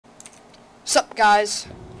Sup guys,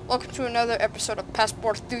 welcome to another episode of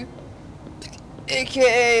Passport 2,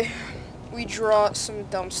 aka we draw some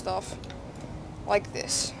dumb stuff like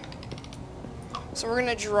this. So we're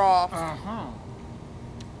gonna draw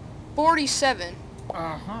 47.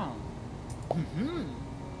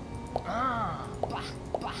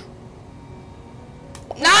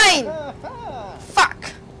 Nine!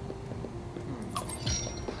 Fuck!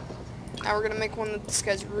 Now we're gonna make one that this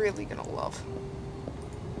guy's really gonna love.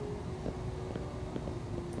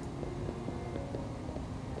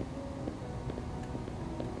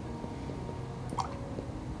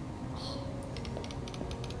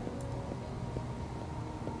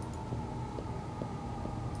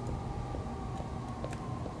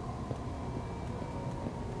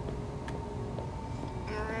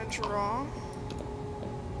 Draw.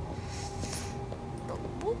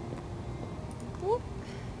 Whoop. Whoop.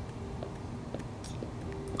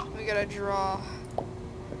 We gotta draw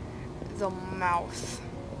the mouth.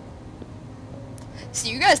 See,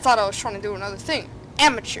 you guys thought I was trying to do another thing.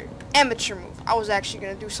 Amateur move. I was actually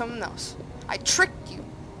gonna do something else. I tricked you.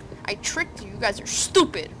 You guys are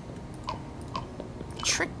stupid. I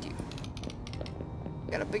tricked you.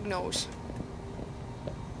 Got a big nose.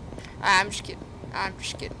 I'm just kidding.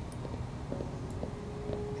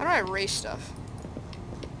 How do I erase stuff?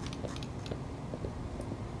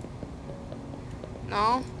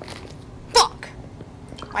 No? Fuck!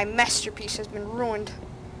 My masterpiece has been ruined.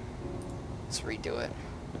 Let's redo it.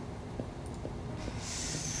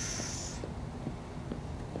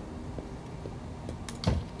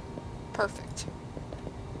 Perfect.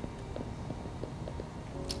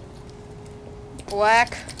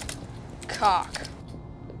 Black cock.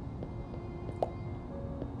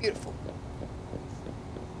 Beautiful.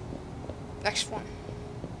 Next one.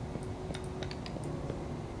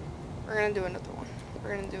 We're gonna do another one.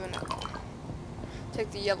 Take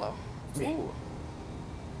the yellow. Ooh.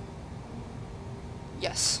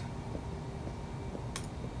 Yes.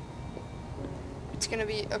 It's gonna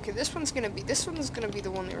be okay. This one's gonna be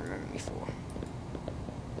the one they remember me for.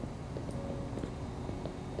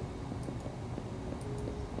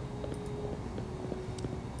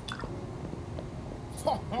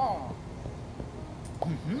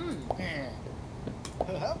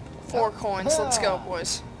 Four coins. Let's go,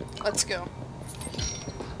 boys. Let's go.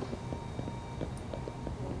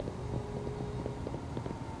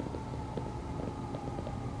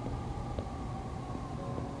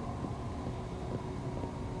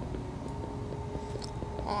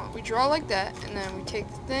 We draw like that, and then we take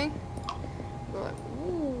the thing. Go like,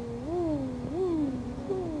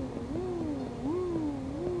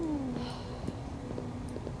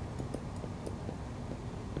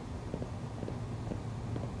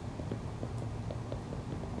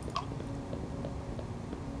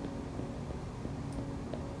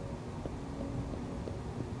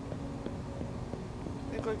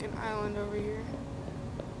 like an island over here.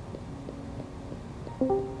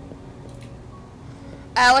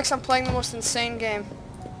 Alex, I'm playing the most insane game.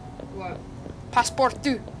 What? Passport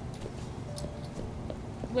 2.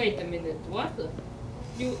 Wait a minute, what?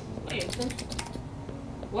 You wait.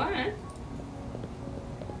 What?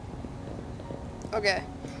 Okay.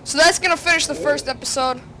 So that's gonna finish the first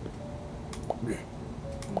episode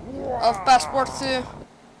of Passport 2.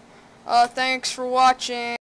 Thanks for watching.